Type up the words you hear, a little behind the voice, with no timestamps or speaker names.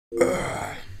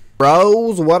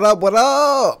Bros, what up, what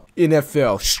up?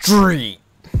 NFL Street.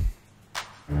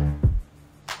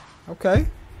 Okay.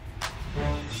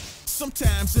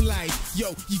 Sometimes in life,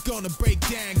 yo, you gonna break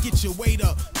down, get your weight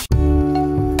up.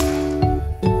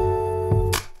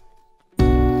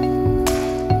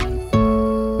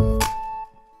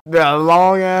 That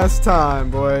long ass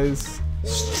time, boys.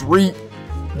 Street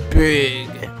big.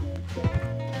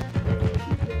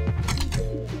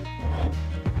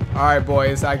 Alright,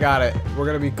 boys, I got it. We're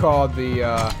gonna be called the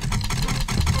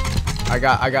I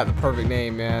got the perfect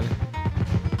name, man.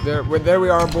 There we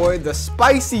are, boy. The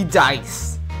Spicy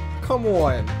Dice. Come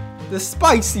on. The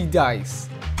Spicy Dice.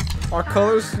 Our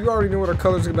colors, you already know what our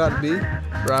colors are about to be.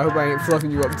 Bro, I hope I ain't fluffing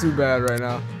you up too bad right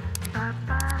now.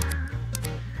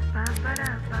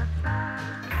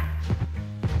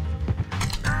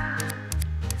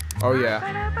 Oh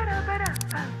yeah.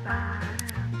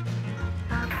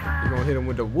 You're gonna hit him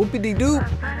with the whoopity-doop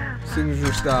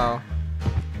signature style.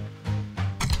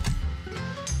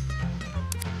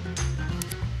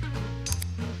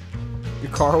 The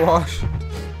car wash.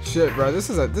 Shit, bro. This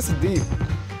is deep.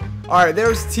 All right,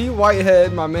 there's T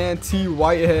Whitehead, my man T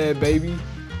Whitehead, baby.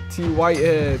 T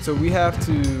Whitehead. So we have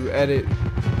to edit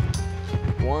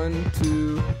 1,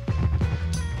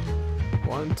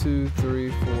 2, 3,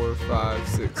 4, 5,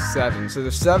 6, 7. So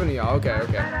there's 7 of y'all. Okay,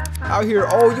 okay. Out here,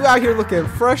 oh, you out here looking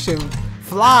fresh and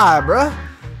fly, bruh.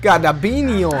 Got the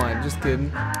beanie on. Just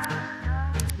kidding.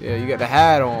 Yeah, you got the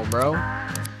hat on, bro.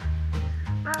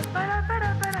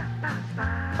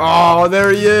 Oh,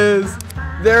 there he is.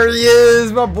 There he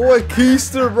is, my boy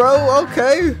Keister, bro.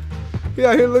 Okay. He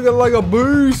out here looking like a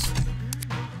beast.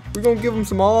 We're gonna give him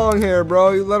some long hair,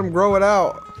 bro. You let him grow it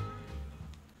out.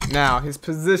 Now, his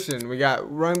position. We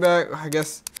got running back, I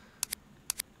guess.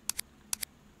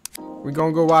 We're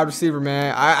gonna go wide receiver,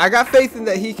 man. I got faith in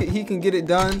that he can get it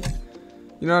done.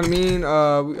 You know what I mean?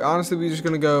 Honestly, we're just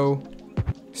gonna go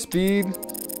speed.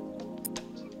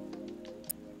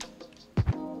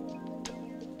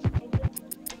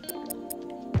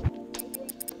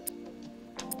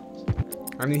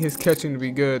 I need his catching to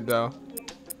be good, though.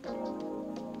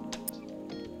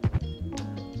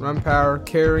 Run power,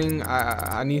 carrying.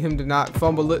 I need him to not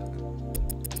fumble it.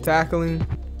 Tackling,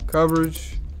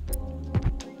 coverage.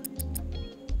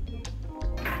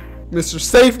 Mr.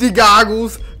 Safety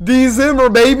Goggles, D Zimmer,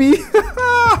 baby.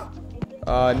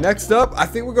 Next up, I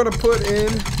think we're gonna put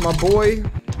in my boy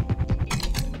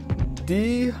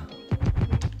D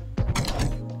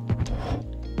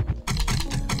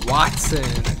Watson.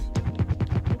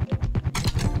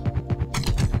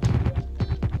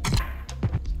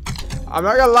 I'm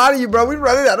not gonna lie to you, bro. We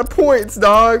running out of points,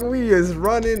 dog. We is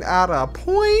running out of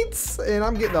points, and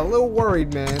I'm getting a little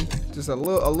worried, man. Just a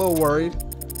little worried.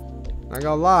 Not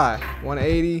gonna lie.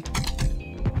 180.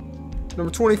 Number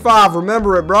 25.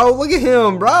 Remember it, bro. Look at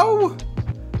him, bro.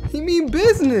 He mean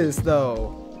business, though.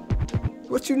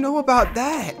 What you know about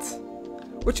that?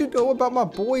 What you know about my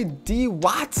boy D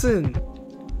Watson?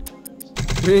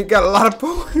 We ain't got a lot of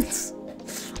points.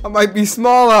 I might be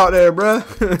small out there, bro.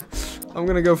 I'm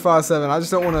gonna go 5'7". I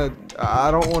just don't wanna.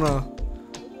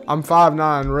 I'm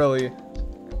 5'9", really.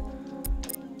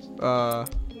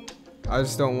 I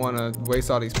just don't wanna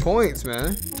waste all these points,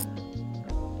 man.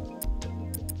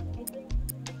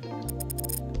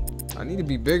 I need to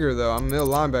be bigger though. I'm middle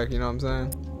linebacker, you know what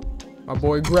I'm saying? My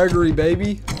boy Gregory,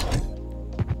 baby.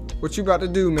 What you about to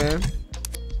do, man?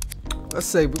 Let's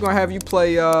see. We're gonna have you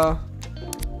play.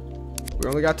 We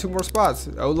only got 2 more spots.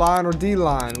 O-line or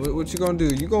D-line. What you gonna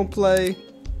do? You gonna play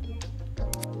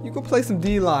some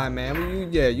D-line,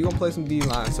 man. You gonna play some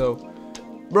D-line. So,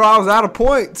 bro, I was out of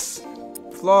points.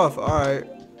 Fluff. All right.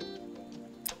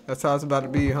 That's how it's about to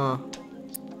be, huh?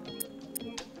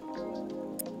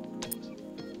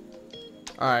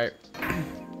 All right.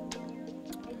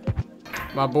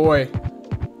 My boy.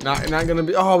 Not gonna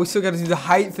be. Oh, we still gotta do the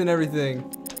height and everything.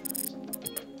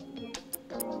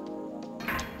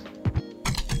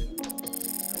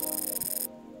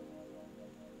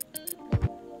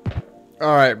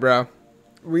 Alright, bro.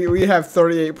 We have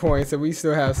 38 points and we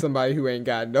still have somebody who ain't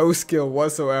got no skill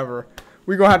whatsoever.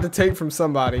 We're going to have to take from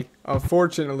somebody,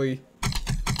 unfortunately.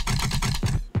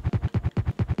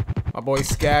 My boy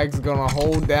Skaggs is going to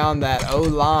hold down that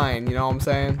O-line, you know what I'm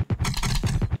saying?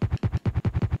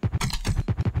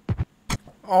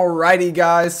 Alrighty,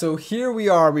 guys. So here we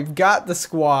are. We've got the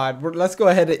squad. Let's go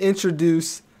ahead and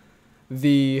introduce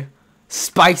the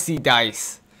Spicy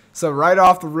Dice. So right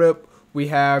off the rip, we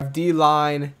have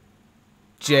D-line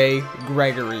J.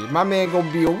 Gregory. My man gonna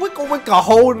be a wicka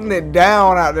holding it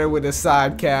down out there with his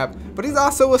side cap. But he's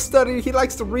also a study. He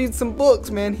likes to read some books,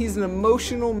 man. He's an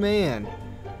emotional man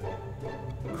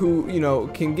who, you know,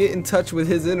 can get in touch with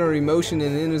his inner emotion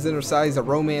and in his inner side. He's a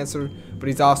romancer, but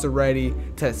he's also ready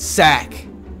to sack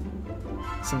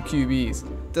some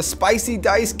QBs. The Spicy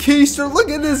Dice Keister, look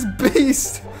at this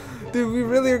beast. Dude, we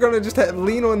really are going to just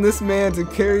lean on this man to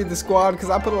carry the squad because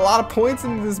I put a lot of points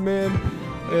into this man.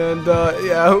 And,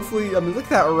 yeah, hopefully, I mean, look at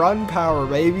that run power,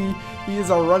 baby. He is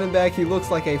our running back. He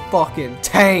looks like a fucking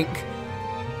tank.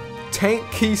 Tank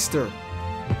Keister.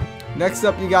 Next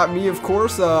up, you got me, of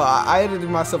course. I edited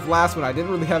myself last one. I didn't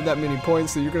really have that many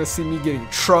points, so you're going to see me getting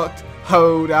trucked,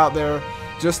 hoed out there.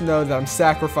 Just know that I'm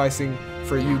sacrificing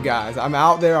for you guys. I'm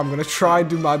out there. I'm going to try and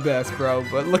do my best, bro.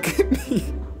 But look at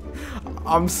me.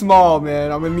 I'm small, man.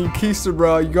 I'm going to need Keister,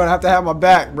 bro. You're going to have my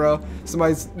back, bro.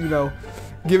 Somebody's, you know,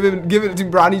 give it to me,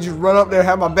 bro. I need you to run up there and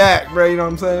have my back, bro. You know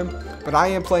what I'm saying? But I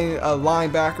am playing a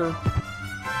linebacker.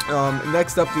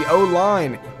 Next up, the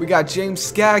O-line. We got James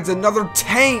Skaggs, another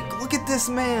tank. Look at this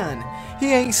man.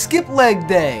 He ain't skip leg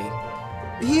day.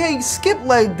 He ain't skip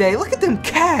leg day. Look at them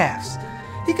calves.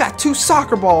 He got 2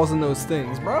 soccer balls in those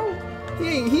things, bro.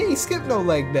 He ain't skip no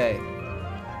leg day.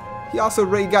 He also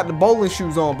already got the bowling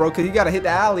shoes on, bro, because he got to hit the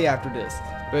alley after this.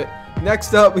 But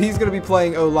next up, he's going to be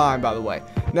playing O-line, by the way.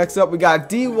 Next up, we got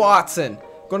D. Watson.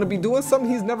 Going to be doing something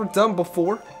he's never done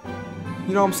before.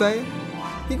 You know what I'm saying?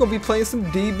 He gonna be playing some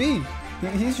DB.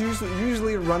 He's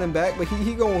usually a running back, but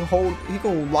he gonna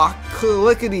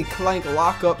clickety clank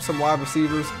lock up some wide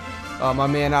receivers. My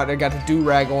man out there got the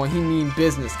do-rag on. He mean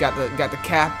business. Got the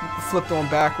cap flipped on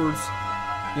backwards.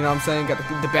 You know what I'm saying? Got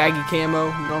the baggy camo.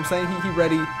 You know what I'm saying? He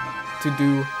ready to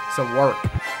do some work.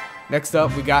 Next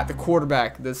up, we got the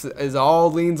quarterback. This is all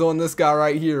leans on this guy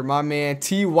right here. My man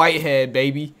T. Whitehead,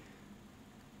 baby.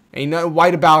 Ain't nothing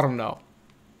white about him though.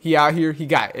 He out here, he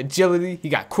got agility, he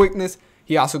got quickness,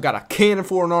 he also got a cannon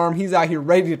for an arm. He's out here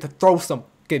ready to throw some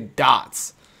good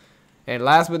dots. And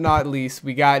last but not least,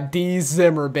 we got D.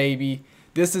 Zimmer, baby.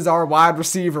 This is our wide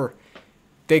receiver.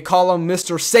 They call him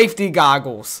Mr. Safety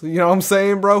Goggles. You know what I'm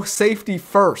saying, bro? Safety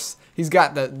first. He's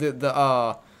got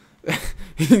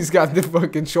he's got the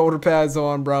fucking shoulder pads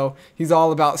on, bro. He's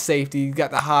all about safety. He's got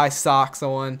the high socks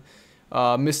on.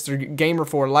 Mr. Gamer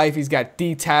for Life, he's got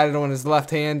D tatted on his left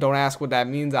hand. Don't ask what that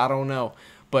means, I don't know.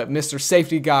 But Mr.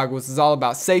 Safety Goggles is all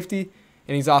about safety,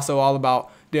 and he's also all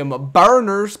about them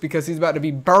burners because he's about to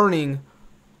be burning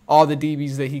all the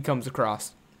DBs that he comes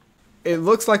across. It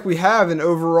looks like we have an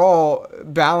overall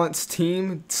balanced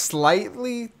team,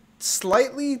 slightly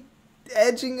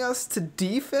edging us to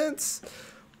defense,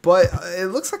 but it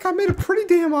looks like I made a pretty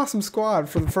damn awesome squad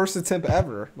for the first attempt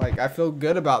ever. Like, I feel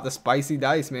good about the Spicy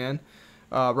Dice, man.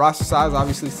 Roster size,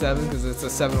 obviously 7 because it's a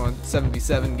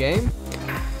 7-on-7v7 game.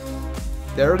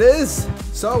 There it is.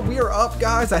 So we are up,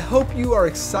 guys. I hope you are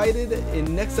excited.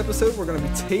 In next episode, we're going to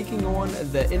be taking on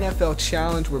the NFL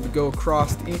Challenge where we go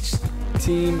across each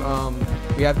team.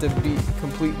 We have to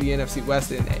complete the NFC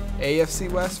West and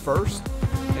AFC West first,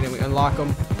 and then we unlock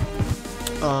them.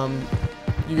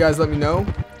 You guys let me know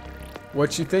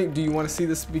what you think. Do you want to see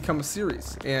this become a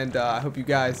series? And I hope you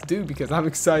guys do because I'm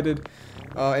excited.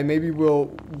 And maybe we'll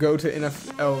go to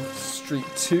NFL Street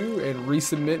 2 and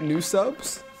resubmit new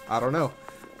subs. I don't know.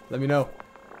 Let me know.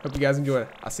 Hope you guys enjoyed it.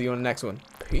 I'll see you on the next one.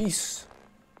 Peace.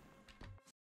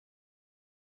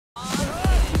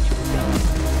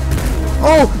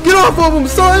 Oh, get off of him,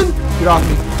 son! Get off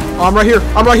me. Oh, I'm right here.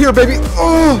 I'm right here, baby.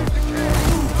 Oh!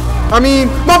 I mean,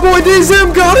 my boy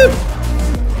D-Zim got it!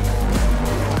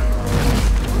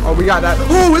 Oh, we got that.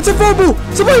 Oh, it's a fumble!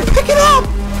 Somebody pick it up!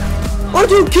 Are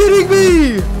you kidding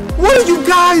me? What are you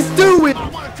guys doing? I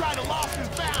want to try the lost and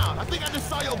found. I think I just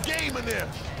saw your game in there.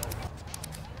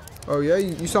 Oh yeah,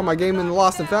 you saw my game in the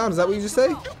lost and found. Is that what you just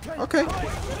say? Okay.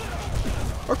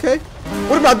 Okay.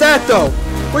 What about that though?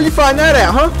 Where you find that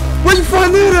at, huh? Where you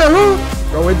find that at, huh?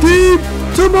 Going deep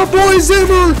to my boy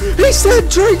Zimmer. He said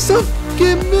drink some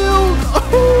fucking milk.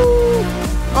 Oh,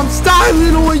 I'm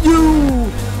styling on you.